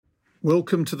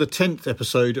Welcome to the 10th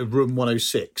episode of Room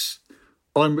 106.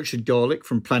 I'm Richard Garlick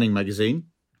from Planning Magazine.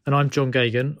 And I'm John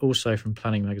Gagan, also from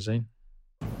Planning Magazine.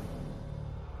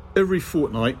 Every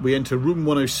fortnight we enter Room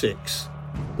 106,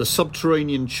 the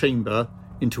subterranean chamber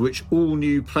into which all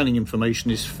new planning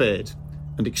information is fed,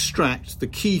 and extract the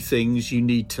key things you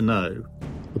need to know.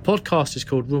 The podcast is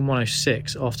called Room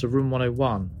 106 after Room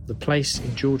 101, the place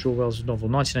in George Orwell's novel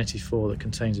 1984 that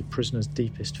contains a prisoner's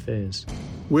deepest fears.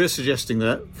 We're suggesting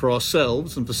that, for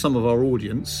ourselves and for some of our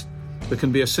audience, there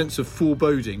can be a sense of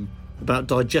foreboding about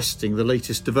digesting the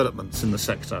latest developments in the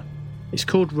sector. It's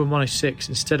called Room 106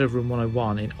 instead of Room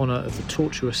 101 in honour of the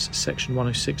tortuous Section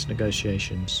 106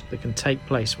 negotiations that can take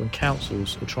place when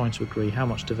councils are trying to agree how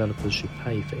much developers should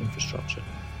pay for infrastructure.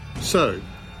 So,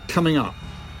 coming up,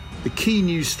 the key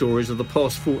news stories of the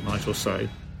past fortnight or so,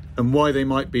 and why they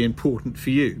might be important for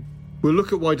you. We'll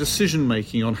look at why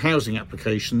decision-making on housing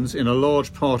applications in a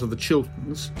large part of the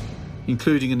Chilterns,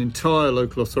 including an entire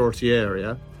local authority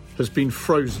area, has been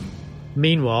frozen.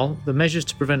 Meanwhile, the measures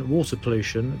to prevent water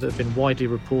pollution that have been widely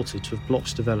reported to have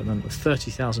blocked development of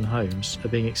 30,000 homes are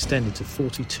being extended to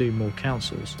 42 more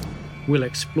councils. We'll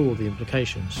explore the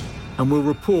implications. And we'll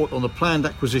report on the planned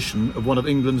acquisition of one of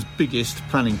England's biggest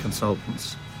planning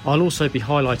consultants. I'll also be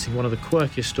highlighting one of the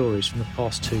quirkiest stories from the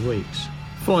past 2 weeks.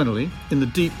 Finally, in the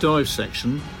deep dive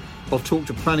section, I'll talk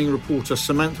to planning reporter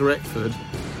Samantha Eckford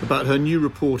about her new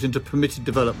report into permitted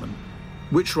development,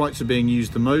 which rights are being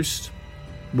used the most,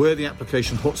 where the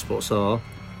application hotspots are,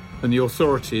 and the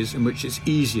authorities in which it's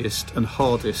easiest and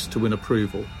hardest to win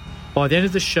approval. By the end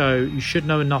of the show, you should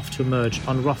know enough to emerge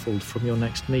unruffled from your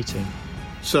next meeting.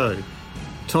 So,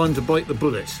 time to bite the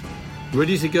bullet.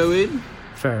 Ready to go in?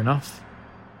 Fair enough.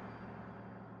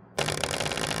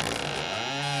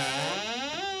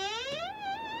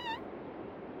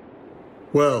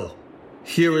 Well,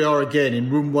 here we are again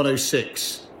in Room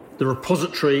 106, the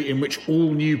repository in which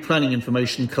all new planning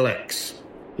information collects.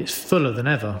 It's fuller than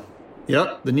ever.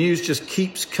 Yep, the news just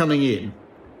keeps coming in.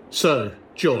 So,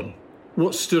 John,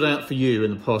 what stood out for you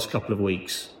in the past couple of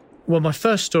weeks? Well, my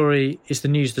first story is the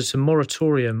news that a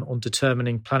moratorium on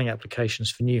determining planning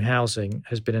applications for new housing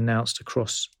has been announced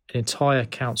across an entire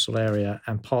council area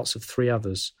and parts of 3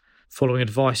 others, following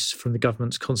advice from the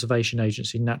government's conservation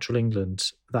agency, Natural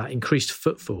England, that increased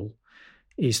footfall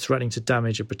is threatening to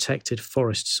damage a protected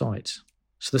forest site.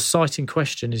 So the site in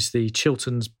question is the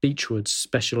Chilterns Beechwoods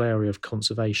Special Area of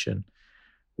Conservation,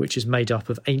 which is made up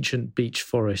of ancient beech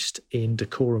forest in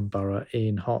Dacorum Borough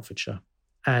in Hertfordshire.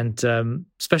 And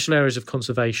special areas of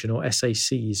conservation, or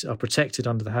SACs, are protected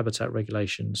under the habitat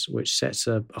regulations, which sets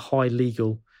a high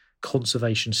legal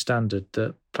conservation standard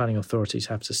that planning authorities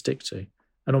have to stick to.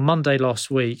 And on Monday last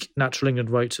week, Natural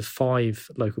England wrote to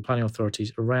 5 local planning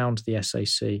authorities around the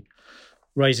SAC,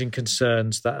 raising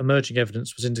concerns that emerging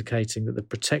evidence was indicating that the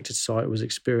protected site was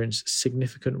experiencing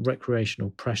significant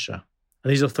recreational pressure.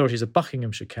 And these authorities are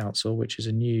Buckinghamshire Council, which is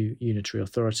a new unitary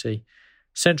authority,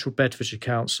 Central Bedfordshire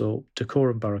Council,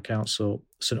 Dacorum Borough Council,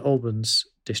 St Albans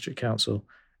District Council,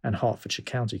 and Hertfordshire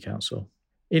County Council.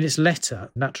 In its letter,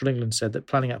 Natural England said that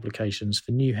planning applications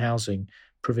for new housing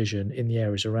provision in the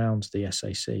areas around the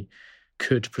SAC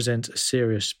could present a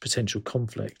serious potential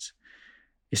conflict.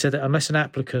 It said that unless an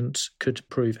applicant could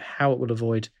prove how it will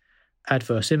avoid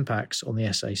adverse impacts on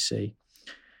the SAC,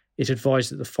 it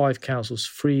advised that the 5 councils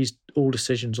freeze all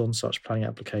decisions on such planning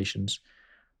applications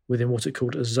within what it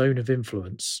called a zone of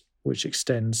influence, which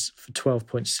extends for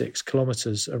 12.6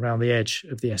 kilometres around the edge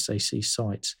of the SAC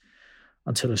site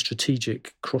until a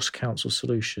strategic cross-council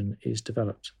solution is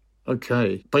developed.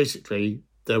 Okay, basically,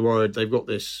 they're worried they've got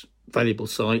this valuable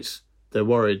site. They're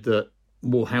worried that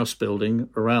more house building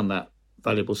around that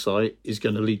valuable site is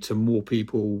going to lead to more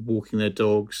people walking their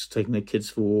dogs, taking their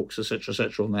kids for walks,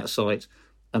 etc., on that site,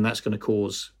 and that's going to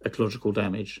cause ecological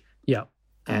damage. Yeah.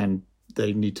 And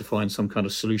they need to find some kind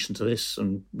of solution to this,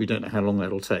 and we don't know how long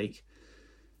that'll take.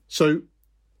 So,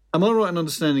 am I right in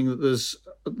understanding that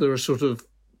there are sort of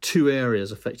 2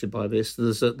 areas affected by this?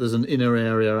 There's an inner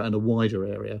area and a wider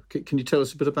area. Can you tell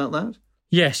us a bit about that?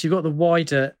 Yes, you've got the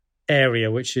wider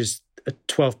area, which is a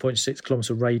 12.6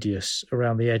 kilometre radius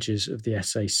around the edges of the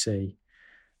SAC.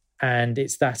 And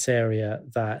it's that area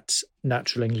that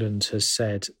Natural England has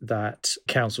said that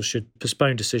council should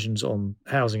postpone decisions on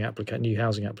new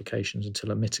housing applications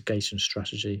until a mitigation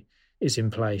strategy is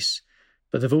in place.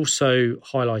 But they've also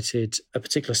highlighted a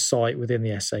particular site within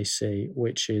the SAC,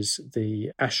 which is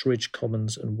the Ashridge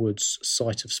Commons and Woods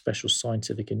Site of Special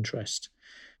Scientific Interest.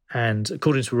 And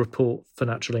according to a report for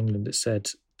Natural England, it said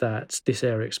that this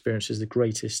area experiences the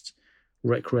greatest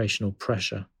recreational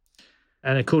pressure.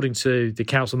 And according to the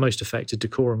council most affected,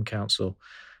 Dacorum Council,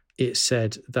 it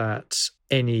said that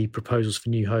any proposals for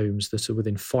new homes that are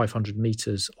within 500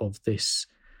 metres of this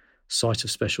site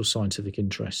of special scientific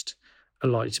interest are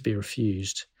likely to be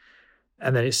refused.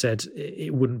 And then it said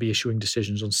it wouldn't be issuing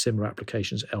decisions on similar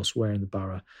applications elsewhere in the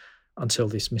borough until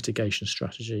this mitigation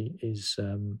strategy is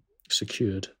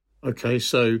secured. Okay,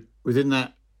 so within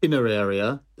that inner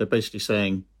area, they're basically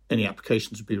saying any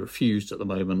applications would be refused at the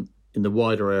moment. In the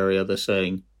wider area, they're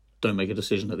saying don't make a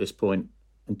decision at this point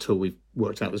until we've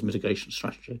worked out this mitigation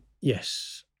strategy.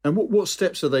 Yes. And what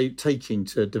steps are they taking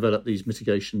to develop these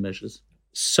mitigation measures?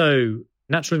 So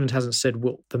Natural England hasn't said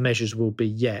what the measures will be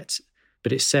yet,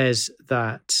 but it says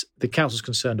that the councils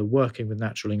concerned are working with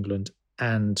Natural England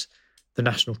and the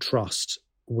National Trust,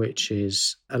 which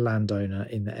is a landowner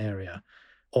in the area,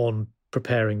 on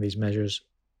preparing these measures.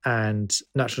 And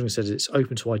Natural England says it's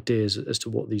open to ideas as to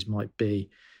what these might be,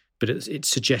 but its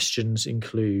suggestions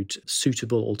include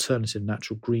suitable alternative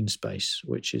natural green space,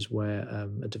 which is where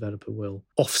a developer will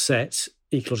offset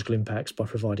ecological impacts by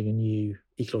providing a new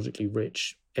ecologically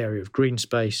rich area of green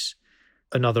space.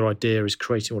 Another idea is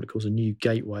creating what it calls a new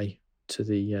gateway to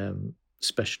the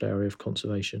special area of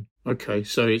conservation. Okay,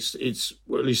 so it's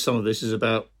well, at least some of this is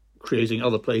about creating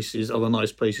other places, other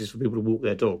nice places for people to walk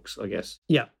their dogs, I guess.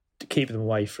 Yeah, to keep them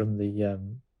away from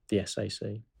the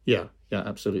SAC. Yeah,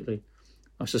 absolutely.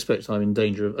 I suspect I'm in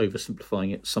danger of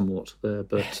oversimplifying it somewhat there,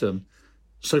 but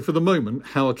so for the moment,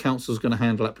 how are councils going to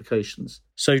handle applications?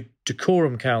 So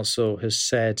Dacorum Council has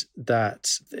said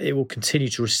that it will continue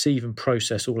to receive and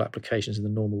process all applications in the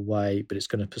normal way, but it's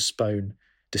going to postpone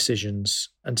decisions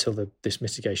until this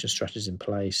mitigation strategy is in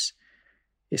place.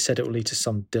 It said it will lead to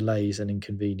some delays and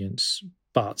inconvenience,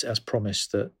 but as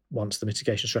promised that once the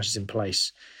mitigation strategy is in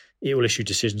place, it will issue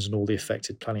decisions on all the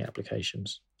affected planning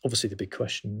applications. Obviously, the big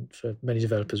question for many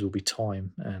developers will be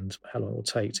time and how long it will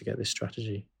take to get this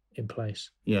strategy in place.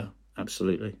 Yeah,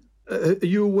 absolutely. Are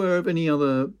you aware of any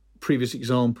other previous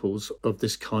examples of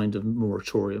this kind of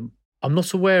moratorium? I'm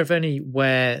not aware of any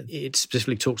where it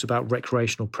specifically talks about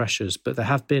recreational pressures, but there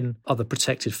have been other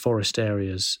protected forest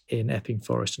areas in Epping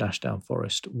Forest and Ashdown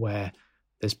Forest where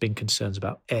there's been concerns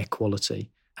about air quality,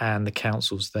 and the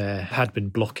councils there had been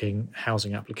blocking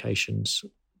housing applications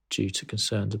due to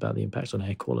concerns about the impact on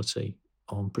air quality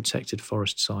on protected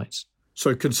forest sites.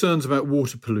 So concerns about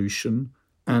water pollution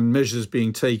and measures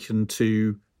being taken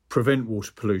to prevent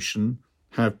water pollution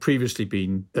have previously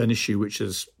been an issue which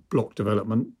has blocked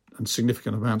development and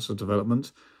significant amounts of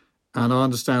development. And I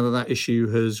understand that issue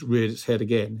has reared its head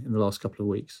again in the last couple of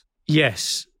weeks.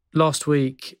 Yes. Last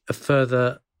week, a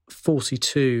further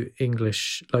 42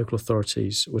 English local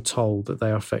authorities were told that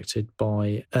they are affected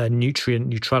by nutrient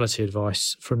neutrality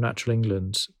advice from Natural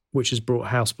England, which has brought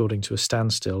house building to a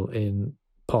standstill in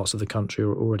parts of the country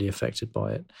already affected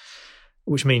by it,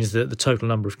 which means that the total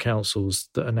number of councils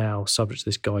that are now subject to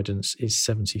this guidance is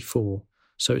 74.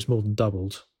 So it's more than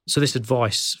doubled. So this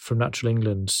advice from Natural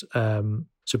England,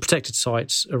 so protected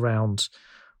sites around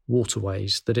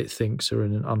waterways that it thinks are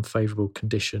in an unfavourable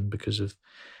condition because of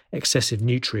excessive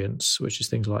nutrients, which is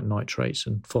things like nitrates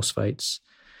and phosphates.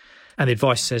 And the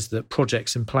advice says that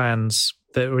projects and plans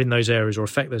that are in those areas or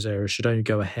affect those areas should only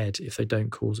go ahead if they don't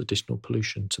cause additional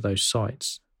pollution to those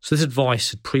sites. So this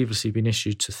advice had previously been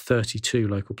issued to 32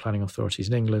 local planning authorities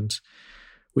in England,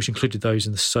 which included those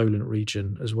in the Solent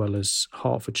region, as well as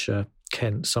Hertfordshire,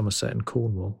 Kent, Somerset and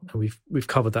Cornwall. And we've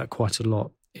covered that quite a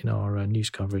lot in our news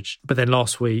coverage. But then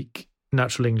last week,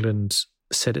 Natural England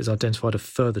said it's identified a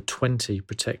further 20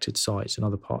 protected sites in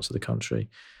other parts of the country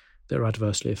that are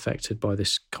adversely affected by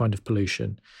this kind of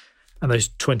pollution. And those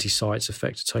 20 sites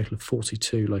affect a total of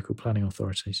 42 local planning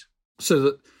authorities. So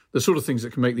that the sort of things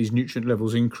that can make these nutrient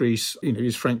levels increase,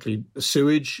 is frankly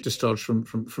sewage, discharge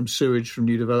from sewage from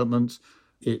new development.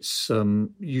 It's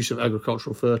use of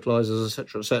agricultural fertilisers,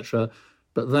 etc.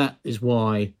 But that is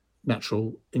why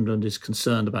Natural England is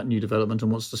concerned about new development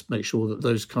and wants to make sure that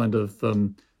those kind of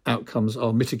outcomes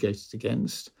are mitigated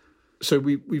against. So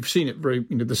we've seen it very,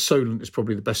 the Solent is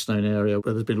probably the best known area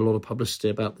where there's been a lot of publicity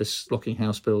about this blocking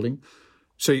house building.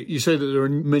 So you say that there are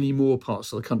many more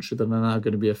parts of the country that are now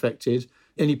going to be affected.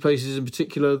 Any places in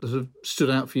particular that have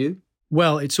stood out for you?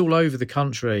 Well, it's all over the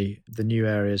country, the new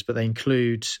areas, but they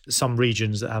include some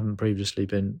regions that haven't previously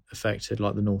been affected,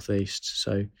 like the North East.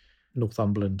 So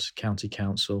Northumberland County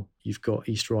Council, you've got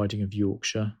East Riding of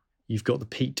Yorkshire, you've got the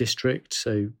Peak District,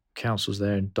 so councils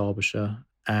there in Derbyshire,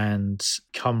 and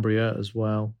Cumbria as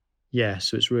well. Yeah,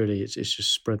 so it's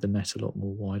just spread the net a lot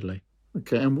more widely.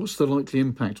 Okay, and what's the likely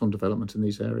impact on development in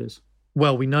these areas?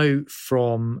 Well, we know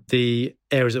from the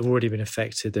areas that have already been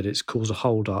affected that it's caused a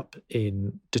hold-up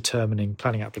in determining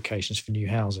planning applications for new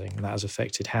housing, and that has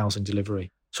affected housing delivery.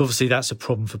 So obviously that's a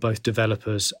problem for both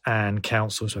developers and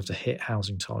councils who have to hit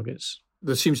housing targets.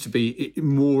 There seems to be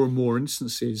more and more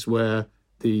instances where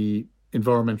the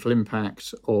environmental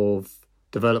impact of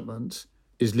development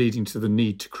is leading to the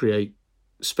need to create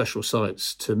special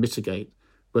sites to mitigate,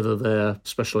 whether they're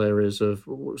special areas of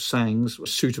SANGs,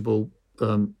 suitable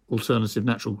alternative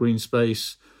natural green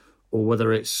space, or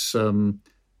whether it's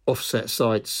offset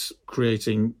sites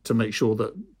creating to make sure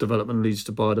that development leads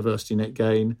to biodiversity net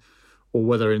gain, or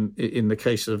whether in the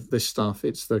case of this stuff,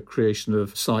 it's the creation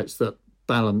of sites that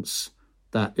balance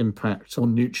that impact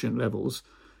on nutrient levels.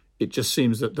 It just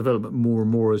seems that development more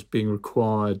and more is being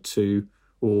required to,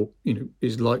 or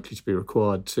is likely to be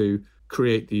required to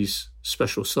create these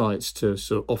special sites to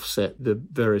sort of offset the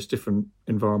various different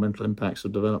environmental impacts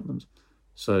of development.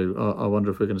 So I wonder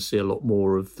if we're going to see a lot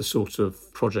more of the sort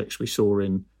of projects we saw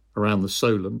around the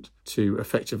Solent to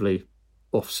effectively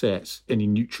offset any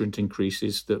nutrient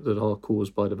increases that are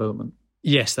caused by development.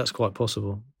 Yes, that's quite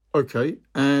possible. Okay,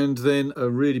 and then a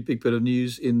really big bit of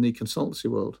news in the consultancy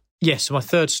world. Yes, so my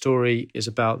third story is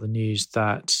about the news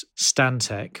that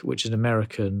Stantec, which is an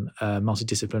American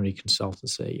multidisciplinary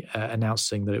consultancy,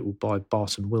 announcing that it will buy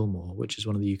Barton Wilmore, which is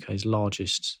one of the UK's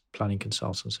largest planning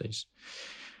consultancies.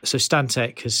 So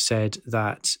Stantec has said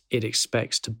that it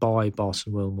expects to buy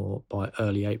Barton Wilmore by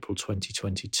early April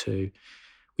 2022.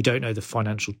 We don't know the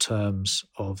financial terms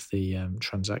of the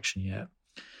transaction yet.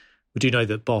 We do know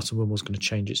that Barton Wilmore is going to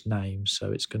change its name,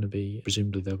 so it's going to be,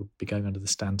 presumably they'll be going under the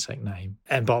Stantec name.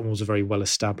 And Barton Wilmore is a very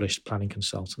well-established planning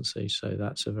consultancy, so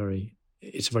it's a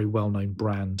very well-known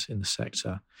brand in the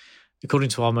sector. According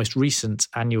to our most recent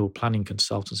annual planning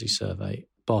consultancy survey,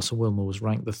 Barton Wilmore was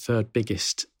ranked the third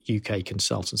biggest UK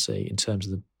consultancy in terms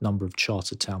of the number of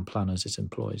chartered town planners it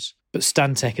employs. But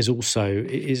Stantec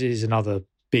is another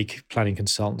big planning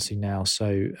consultancy now.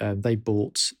 So they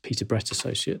bought Peter Brett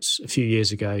Associates a few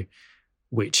years ago,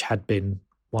 which had been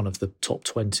one of the top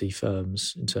 20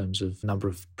 firms in terms of number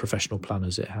of professional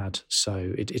planners it had.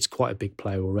 So it's quite a big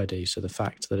player already. So the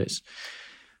fact that it's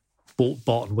bought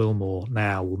Barton Wilmore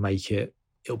now will make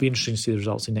it'll be interesting to see the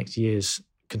results in next year's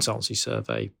consultancy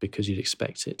survey, because you'd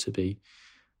expect it to be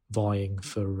vying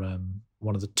for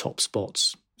one of the top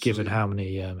spots, given how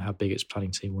big its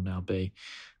planning team will now be.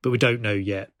 But we don't know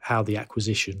yet how the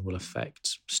acquisition will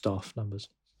affect staff numbers.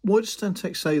 Why does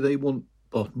Stantec say they want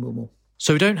Barton Wilmore?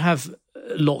 So we don't have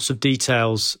lots of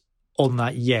details on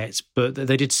that yet, but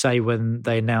they did say when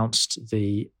they announced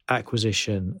the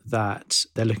acquisition that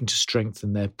they're looking to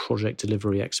strengthen their project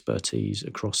delivery expertise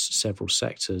across several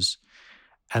sectors.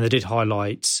 And they did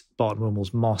highlight Barton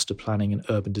Wilmore's master planning and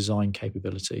urban design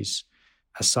capabilities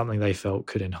as something they felt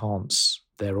could enhance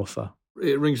their offer.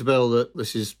 It rings a bell that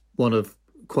this is one of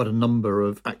quite a number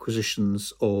of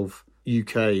acquisitions of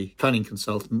UK planning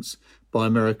consultants by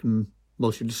American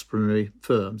multidisciplinary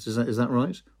firms. Is that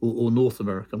right? Or North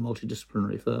American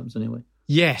multidisciplinary firms, anyway?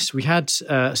 Yes, we had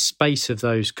a spate of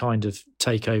those kind of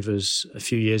takeovers a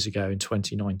few years ago in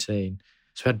 2019.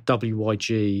 So we had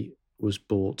WYG was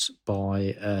bought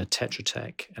by Tetra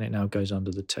Tech, and it now goes under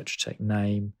the Tetra Tech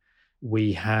name.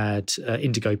 We had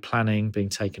Indigo Planning being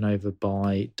taken over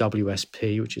by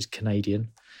WSP, which is Canadian.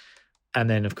 And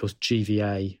then, of course,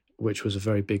 GVA, which was a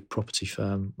very big property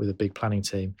firm with a big planning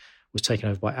team, was taken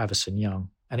over by Avison Young.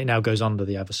 And it now goes under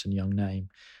the Avison Young name.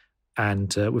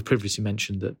 And we've previously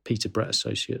mentioned that Peter Brett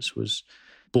Associates was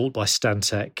bought by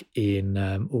Stantec in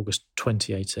August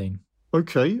 2018.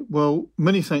 Okay, well,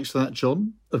 many thanks for that,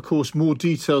 John. Of course, more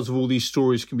details of all these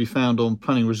stories can be found on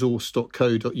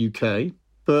planningresource.co.uk.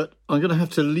 But I'm going to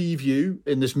have to leave you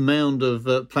in this mound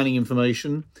of planning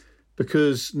information,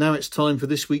 because now it's time for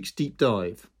this week's deep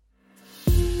dive.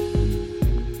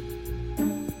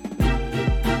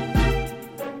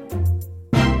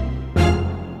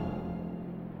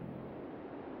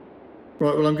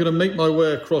 Right, well, I'm going to make my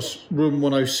way across room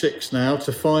 106 now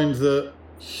to find the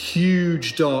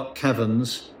huge dark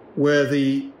caverns where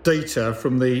the data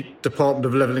from the Department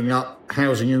of Levelling Up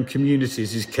Housing and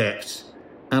Communities is kept.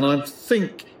 And I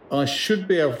think I should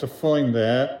be able to find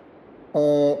there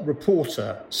our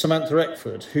reporter, Samantha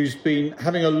Eckford, who's been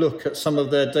having a look at some of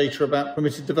their data about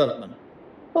permitted development.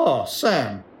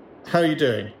 Sam, how are you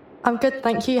doing? I'm good,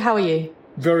 thank you. How are you?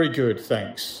 Very good,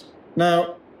 thanks.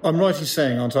 Now, I'm right in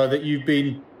saying, aren't I, that you've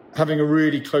been having a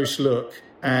really close look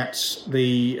at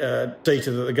the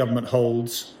data that the government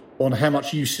holds on how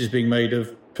much use is being made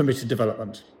of permitted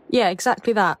development? Yeah,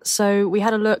 exactly that. So we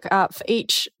had a look at, for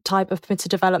each type of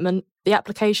permitted development, the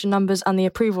application numbers and the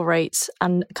approval rates,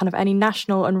 and kind of any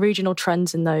national and regional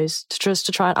trends in those,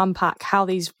 to try and unpack how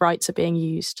these rights are being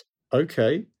used.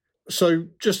 Okay. So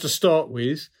just to start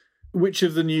with, which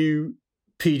of the new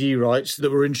PD rights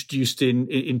that were introduced in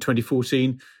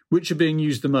 2014, which are being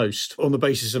used the most on the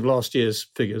basis of last year's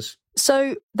figures?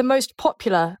 So the most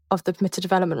popular of the permitted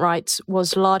development rights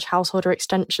was large householder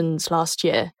extensions last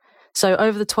year. So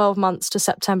over the 12 months to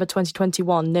September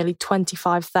 2021, nearly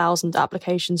 25,000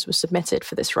 applications were submitted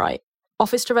for this right.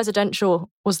 Office to residential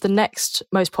was the next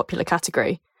most popular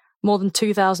category. More than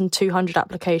 2,200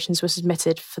 applications were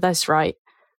submitted for this right,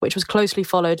 which was closely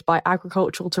followed by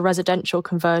agricultural to residential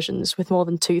conversions with more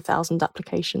than 2,000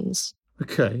 applications.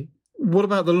 Okay. What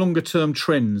about the longer term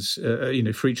trends,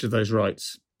 for each of those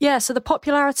rights? Yeah, so the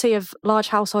popularity of large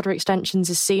householder extensions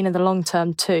is seen in the long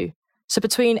term too. So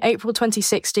between April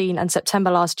 2016 and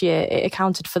September last year, it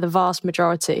accounted for the vast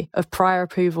majority of prior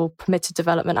approval permitted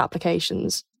development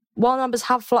applications. While numbers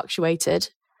have fluctuated,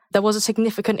 there was a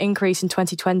significant increase in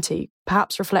 2020,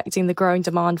 perhaps reflecting the growing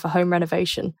demand for home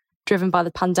renovation, driven by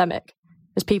the pandemic,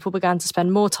 as people began to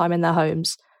spend more time in their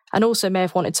homes and also may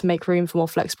have wanted to make room for more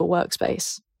flexible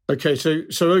workspace. Okay,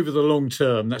 so over the long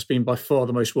term, that's been by far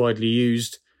the most widely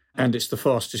used and it's the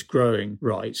fastest growing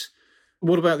right.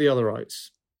 What about the other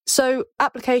rights? So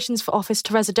applications for office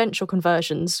to residential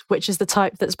conversions, which is the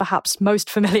type that's perhaps most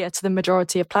familiar to the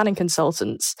majority of planning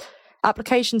consultants,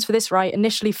 applications for this right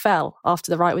initially fell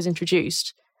after the right was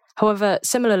introduced. However,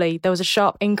 similarly, there was a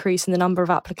sharp increase in the number of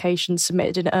applications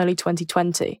submitted in early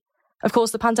 2020. Of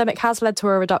course, the pandemic has led to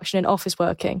a reduction in office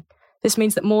working. This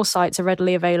means that more sites are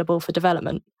readily available for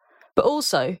development. But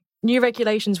also, new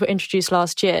regulations were introduced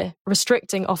last year,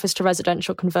 restricting office to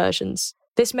residential conversions.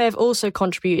 This may have also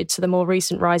contributed to the more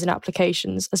recent rise in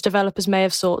applications, as developers may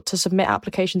have sought to submit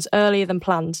applications earlier than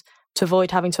planned to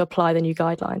avoid having to apply the new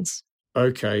guidelines.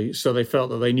 Okay, so they felt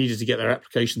that they needed to get their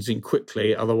applications in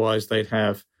quickly, otherwise they'd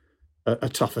have a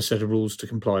tougher set of rules to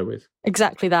comply with.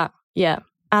 Exactly that, yeah.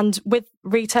 And with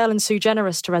retail and sui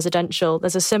generis to residential,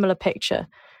 there's a similar picture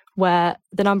where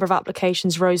the number of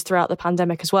applications rose throughout the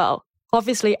pandemic as well.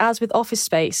 Obviously, as with office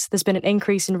space, there's been an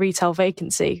increase in retail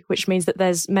vacancy, which means that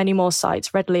there's many more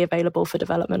sites readily available for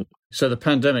development. So the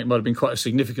pandemic might have been quite a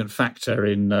significant factor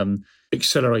in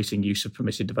accelerating use of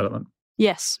permitted development.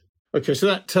 Yes. Okay, so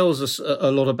that tells us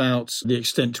a lot about the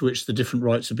extent to which the different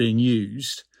rights are being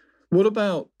used. What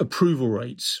about approval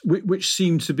rates, which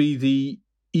seem to be the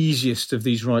easiest of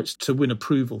these rights to win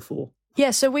approval for?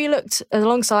 Yeah, so we looked,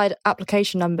 alongside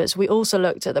application numbers, we also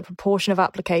looked at the proportion of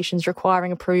applications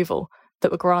requiring approval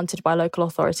that were granted by local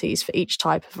authorities for each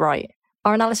type of right.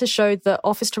 Our analysis showed that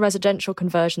office to residential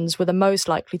conversions were the most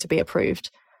likely to be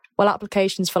approved, while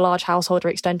applications for large householder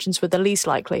extensions were the least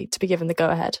likely to be given the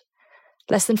go-ahead.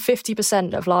 Less than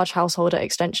 50% of large householder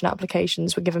extension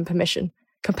applications were given permission,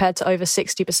 compared to over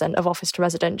 60% of office to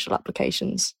residential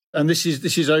applications. And this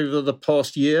is over the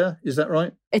past year, is that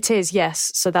right? It is,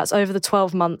 yes. So that's over the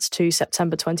 12 months to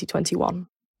September 2021.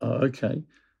 Okay.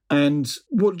 And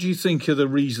what do you think are the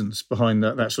reasons behind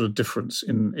that sort of difference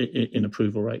in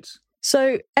approval rates?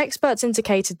 So experts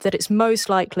indicated that it's most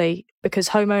likely because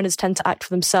homeowners tend to act for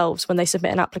themselves when they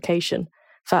submit an application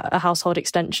for a household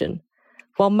extension,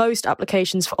 while most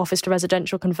applications for office to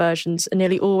residential conversions are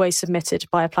nearly always submitted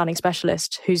by a planning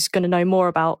specialist who's going to know more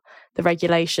about the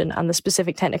regulation and the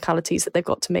specific technicalities that they've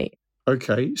got to meet.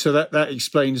 Okay, so that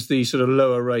explains the sort of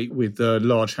lower rate with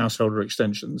large householder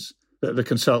extensions. The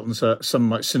consultants are, some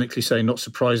might cynically say, not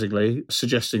surprisingly,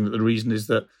 suggesting that the reason is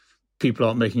that people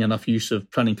aren't making enough use of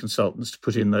planning consultants to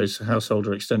put in those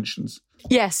householder extensions.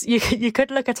 Yes, you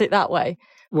could look at it that way.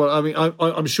 Well, I mean,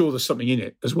 I'm sure there's something in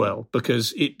it as well,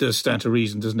 because it does stand to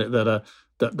reason, doesn't it, that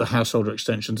the householder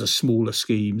extensions are smaller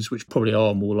schemes, which probably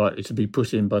are more likely to be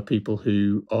put in by people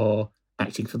who are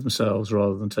acting for themselves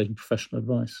rather than taking professional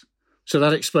advice. So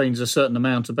that explains a certain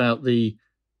amount about the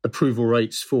approval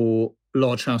rates for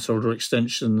large householder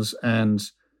extensions and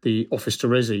the office to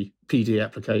resi PD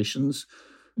applications.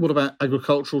 What about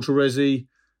agricultural to resi?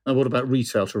 And what about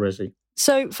retail to resi?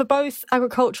 So for both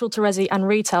agricultural to resi and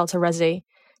retail to resi,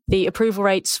 the approval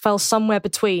rates fell somewhere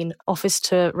between office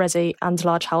to resi and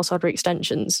large householder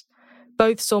extensions.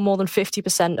 Both saw more than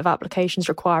 50% of applications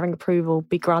requiring approval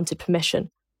be granted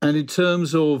permission. And in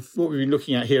terms of what we've been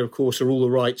looking at here, of course, are all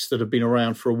the rights that have been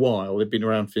around for a while. They've been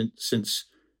around since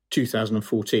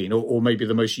 2014, or maybe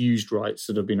the most used rights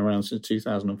that have been around since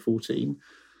 2014.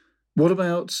 What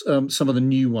about some of the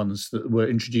new ones that were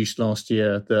introduced last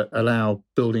year that allow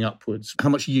building upwards? How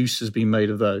much use has been made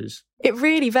of those? It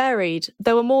really varied.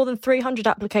 There were more than 300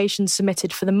 applications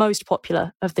submitted for the most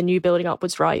popular of the new building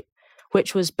upwards right,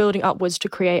 which was building upwards to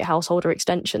create householder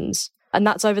extensions. And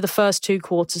that's over the first 2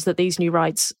 quarters that these new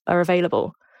rights are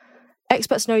available.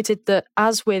 Experts noted that,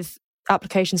 as with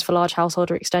applications for large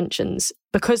householder extensions,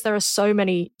 because there are so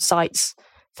many sites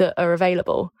that are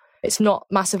available, it's not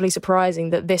massively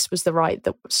surprising that this was the right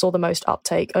that saw the most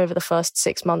uptake over the first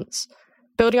 6 months.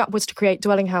 Building upwards to create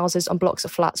dwelling houses on blocks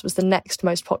of flats was the next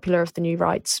most popular of the new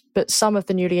rights, but some of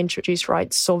the newly introduced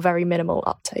rights saw very minimal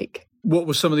uptake. What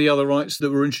were some of the other rights that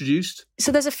were introduced?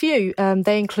 So there's a few.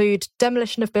 They include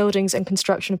demolition of buildings and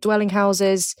construction of dwelling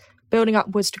houses, building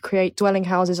upwards to create dwelling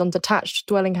houses on detached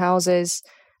dwelling houses,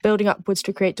 building upwards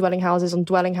to create dwelling houses on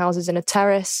dwelling houses in a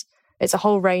terrace. It's a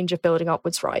whole range of building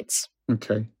upwards rights.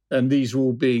 Okay. And these are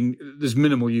all there's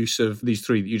minimal use of these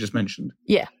 3 that you just mentioned?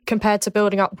 Yeah, compared to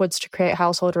building upwards to create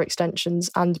householder extensions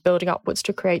and building upwards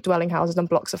to create dwelling houses and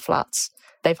blocks of flats.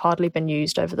 They've hardly been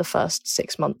used over the first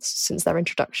 6 months since their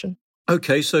introduction.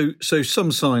 Okay, so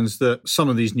some signs that some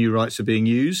of these new rights are being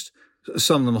used.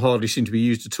 Some of them hardly seem to be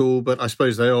used at all, but I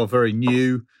suppose they are very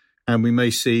new, and we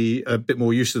may see a bit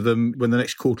more use of them when the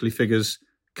next quarterly figures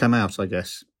come out, I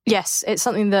guess. Yes, it's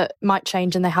something that might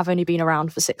change, and they have only been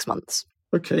around for 6 months.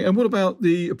 Okay, and what about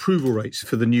the approval rates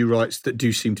for the new rights that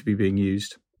do seem to be being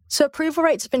used? So approval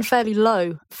rates have been fairly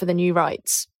low for the new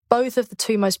rights. Both of the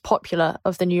 2 most popular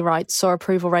of the new rights saw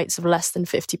approval rates of less than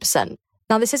 50%.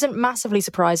 Now, this isn't massively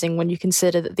surprising when you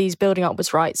consider that these building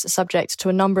upwards rights are subject to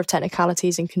a number of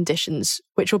technicalities and conditions,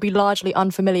 which will be largely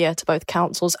unfamiliar to both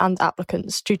councils and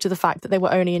applicants due to the fact that they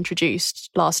were only introduced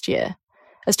last year.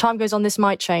 As time goes on, this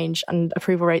might change and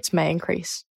approval rates may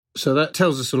increase. So that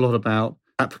tells us a lot about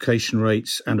application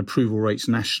rates and approval rates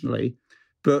nationally,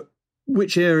 but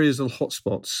which areas are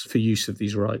hotspots for use of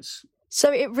these rights?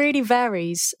 So it really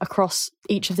varies across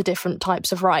each of the different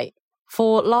types of right.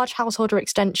 For large householder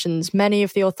extensions, many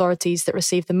of the authorities that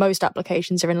receive the most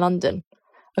applications are in London.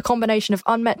 A combination of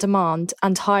unmet demand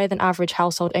and higher than average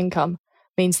household income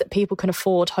means that people can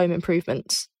afford home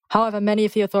improvements. However, many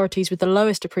of the authorities with the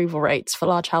lowest approval rates for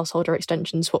large householder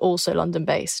extensions were also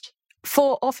London-based.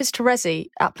 For Office to Resi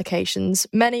applications,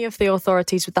 many of the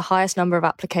authorities with the highest number of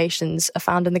applications are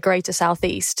found in the Greater South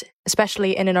East,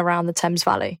 especially in and around the Thames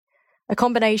Valley. A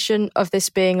combination of this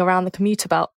being around the commuter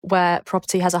belt, where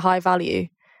property has a high value,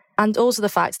 and also the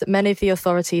fact that many of the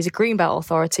authorities are Greenbelt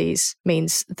authorities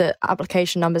means that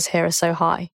application numbers here are so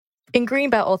high. In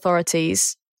Greenbelt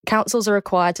authorities, councils are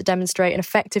required to demonstrate an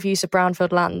effective use of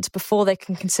brownfield land before they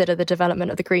can consider the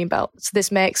development of the Greenbelt, so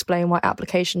this may explain why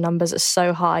application numbers are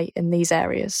so high in these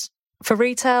areas. For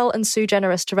retail and sui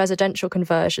generis to residential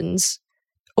conversions,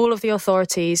 all of the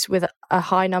authorities with a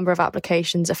high number of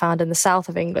applications are found in the south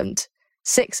of England.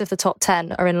 6 of the top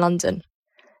 10 are in London.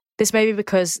 This may be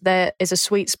because there is a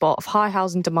sweet spot of high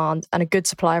housing demand and a good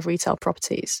supply of retail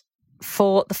properties.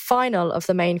 For the final of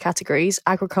the main categories,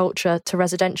 agriculture to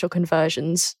residential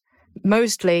conversions,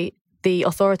 mostly the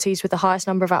authorities with the highest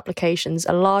number of applications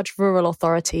are large rural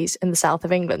authorities in the south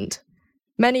of England.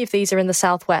 Many of these are in the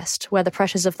southwest, where the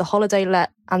pressures of the holiday let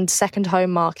and second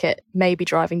home market may be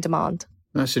driving demand.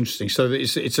 That's interesting. So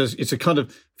it's a kind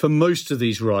of, for most of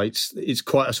these rights, it's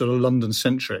quite a sort of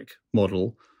London-centric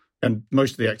model, and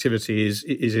most of the activity is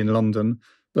in London.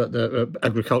 But the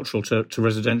agricultural to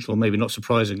residential, maybe not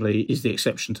surprisingly, is the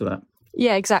exception to that.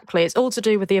 Yeah, exactly. It's all to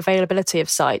do with the availability of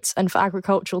sites. And for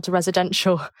agricultural to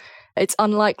residential, it's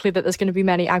unlikely that there's going to be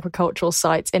many agricultural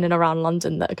sites in and around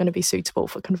London that are going to be suitable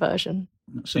for conversion.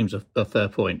 That seems a fair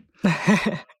point.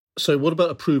 So what about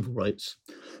approval rates?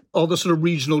 Are there sort of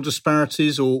regional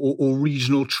disparities or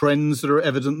regional trends that are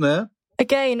evident there?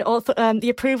 Again, the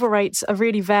approval rates are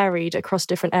really varied across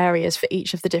different areas for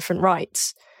each of the different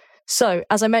rights. So,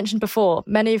 as I mentioned before,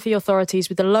 many of the authorities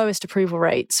with the lowest approval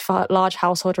rates for large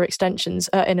householder extensions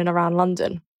are in and around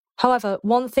London. However,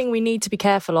 one thing we need to be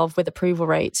careful of with approval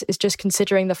rates is just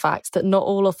considering the fact that not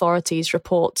all authorities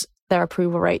report their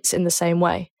approval rates in the same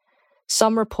way.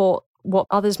 Some report what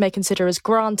others may consider as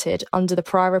granted under the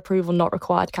prior approval not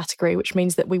required category, which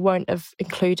means that we won't have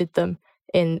included them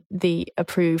in the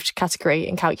approved category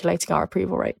in calculating our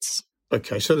approval rates.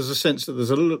 Okay, so there's a sense that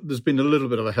there's been a little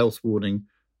bit of a health warning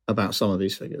about some of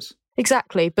these figures.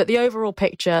 Exactly, but the overall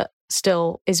picture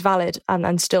still is valid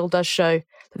and still does show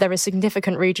that there is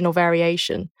significant regional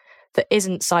variation that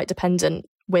isn't site dependent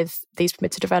with these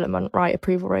permitted development right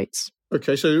approval rates.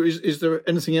 Okay, so is there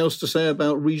anything else to say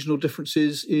about regional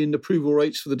differences in approval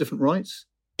rates for the different rights?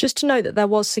 Just to note that there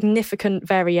was significant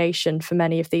variation for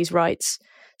many of these rights.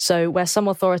 So where some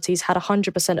authorities had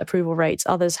 100% approval rates,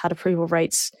 others had approval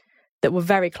rates that were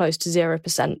very close to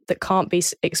 0% that can't be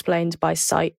explained by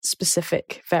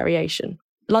site-specific variation.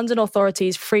 London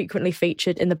authorities frequently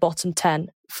featured in the bottom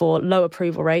 10 for low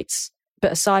approval rates,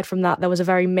 but aside from that, there was a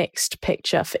very mixed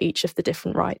picture for each of the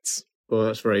different rights. Well,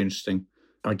 that's very interesting.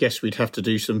 I guess we'd have to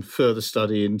do some further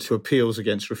study into appeals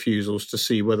against refusals to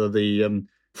see whether the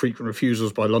frequent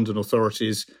refusals by London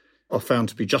authorities are found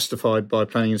to be justified by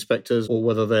planning inspectors or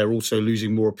whether they're also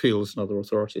losing more appeals than other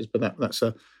authorities. But that's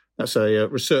a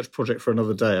research project for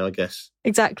another day, I guess.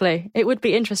 Exactly. It would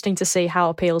be interesting to see how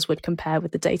appeals would compare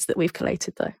with the data that we've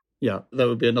collated, though. Yeah, that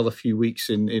would be another few weeks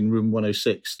in room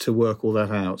 106 to work all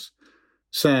that out.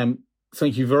 Sam,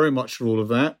 thank you very much for all of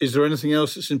that. Is there anything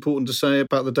else that's important to say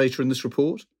about the data in this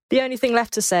report? The only thing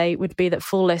left to say would be that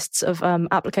full lists of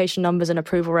application numbers and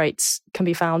approval rates can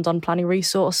be found on Planning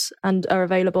Resource and are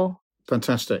available.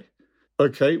 Fantastic.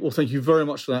 Okay, well, thank you very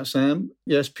much for that, Sam.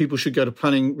 Yes, people should go to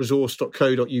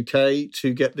planningresource.co.uk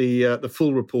to get the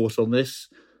full report on this.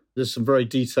 There's some very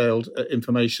detailed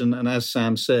information, and as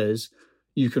Sam says,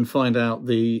 you can find out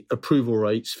the approval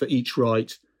rates for each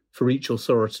right for each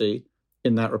authority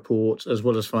in that report, as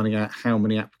well as finding out how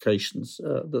many applications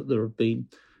that there have been,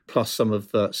 plus some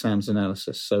of Sam's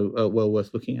analysis. So well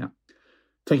worth looking at.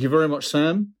 Thank you very much,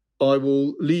 Sam. I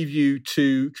will leave you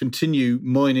to continue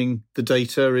mining the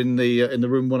data in the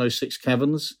Room 106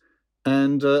 caverns,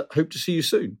 and hope to see you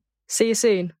soon. See you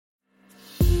soon.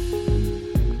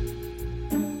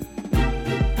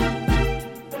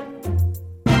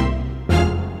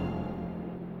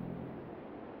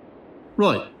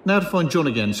 Right, now to find John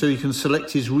again so he can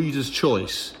select his reader's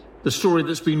choice, the story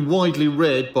that's been widely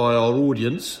read by our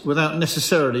audience without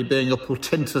necessarily being a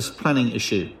portentous planning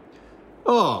issue.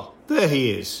 Ah, there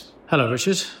he is. Hello,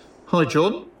 Richard. Hi,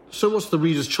 John. So what's the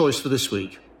reader's choice for this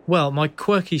week? Well, my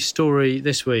quirky story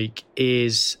this week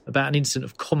is about an incident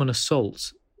of common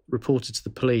assault reported to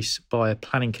the police by a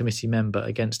planning committee member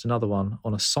against another one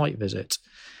on a site visit.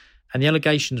 And the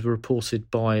allegations were reported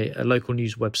by a local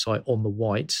news website, On the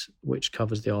Wight, which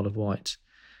covers the Isle of Wight.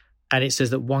 And it says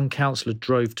that one councillor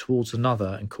drove towards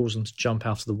another and caused them to jump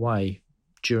out of the way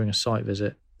during a site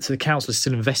visit. So the council is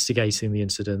still investigating the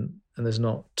incident, and there's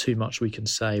not too much we can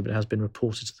say, but it has been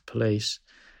reported to the police.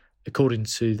 According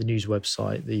to the news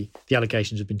website, the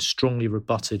allegations have been strongly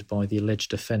rebutted by the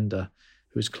alleged offender,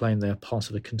 who has claimed they are part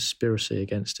of a conspiracy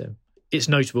against him. It's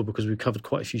notable because we've covered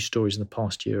quite a few stories in the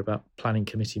past year about planning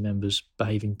committee members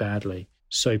behaving badly.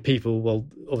 So people, well,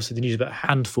 obviously the news about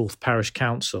Handforth Parish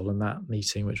Council and that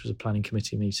meeting, which was a planning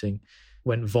committee meeting,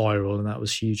 went viral, and that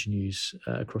was huge news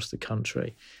across the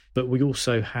country. But we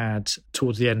also had,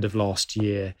 towards the end of last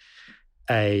year,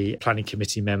 a planning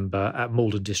committee member at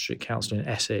Malden District Council in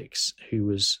Essex who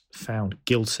was found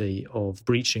guilty of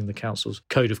breaching the council's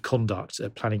code of conduct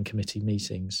at planning committee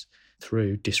meetings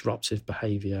through disruptive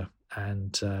behaviour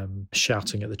and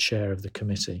shouting at the chair of the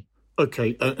committee.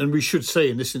 Okay, and we should say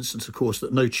in this instance, of course,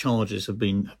 that no charges have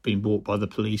been brought by the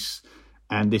police.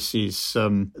 And this is,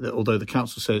 although the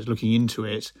council says it's looking into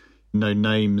it, no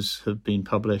names have been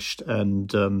published. And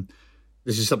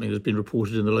this is something that's been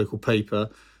reported in the local paper.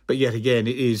 But yet again,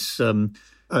 it is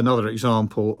another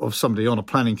example of somebody on a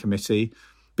planning committee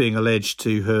being alleged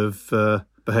to have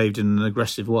behaved in an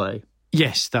aggressive way.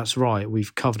 Yes, that's right.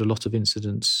 We've covered a lot of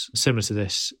incidents similar to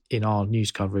this in our news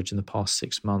coverage in the past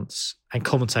 6 months. And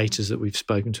commentators that we've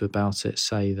spoken to about it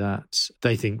say that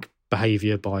they think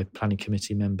behaviour by planning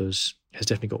committee members has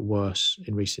definitely got worse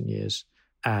in recent years.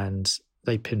 And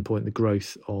they pinpoint the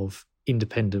growth of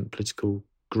independent political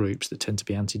groups that tend to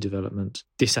be anti-development,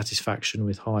 dissatisfaction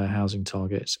with higher housing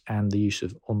targets, and the use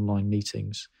of online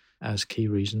meetings as key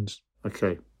reasons.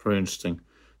 Okay, very interesting.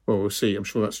 Well, we'll see. I'm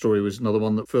sure that story was another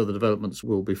one that further developments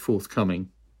will be forthcoming.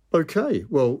 Okay,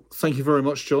 well, thank you very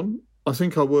much, John. I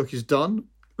think our work is done.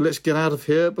 Let's get out of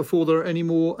here before there are any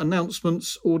more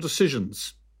announcements or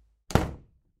decisions.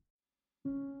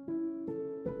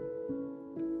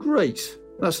 Great.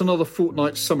 That's another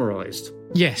fortnight summarised.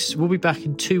 Yes, we'll be back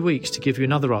in 2 weeks to give you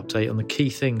another update on the key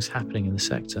things happening in the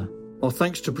sector. Our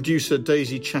thanks to producer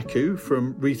Daisy Chaku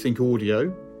from Rethink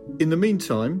Audio. In the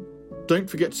meantime, don't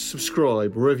forget to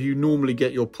subscribe wherever you normally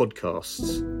get your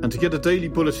podcasts. And to get a daily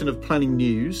bulletin of planning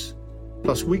news,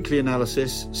 plus weekly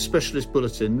analysis, specialist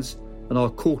bulletins, and our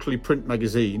quarterly print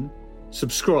magazine,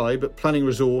 subscribe at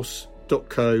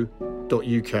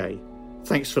planningresource.co.uk.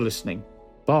 Thanks for listening.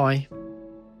 Bye.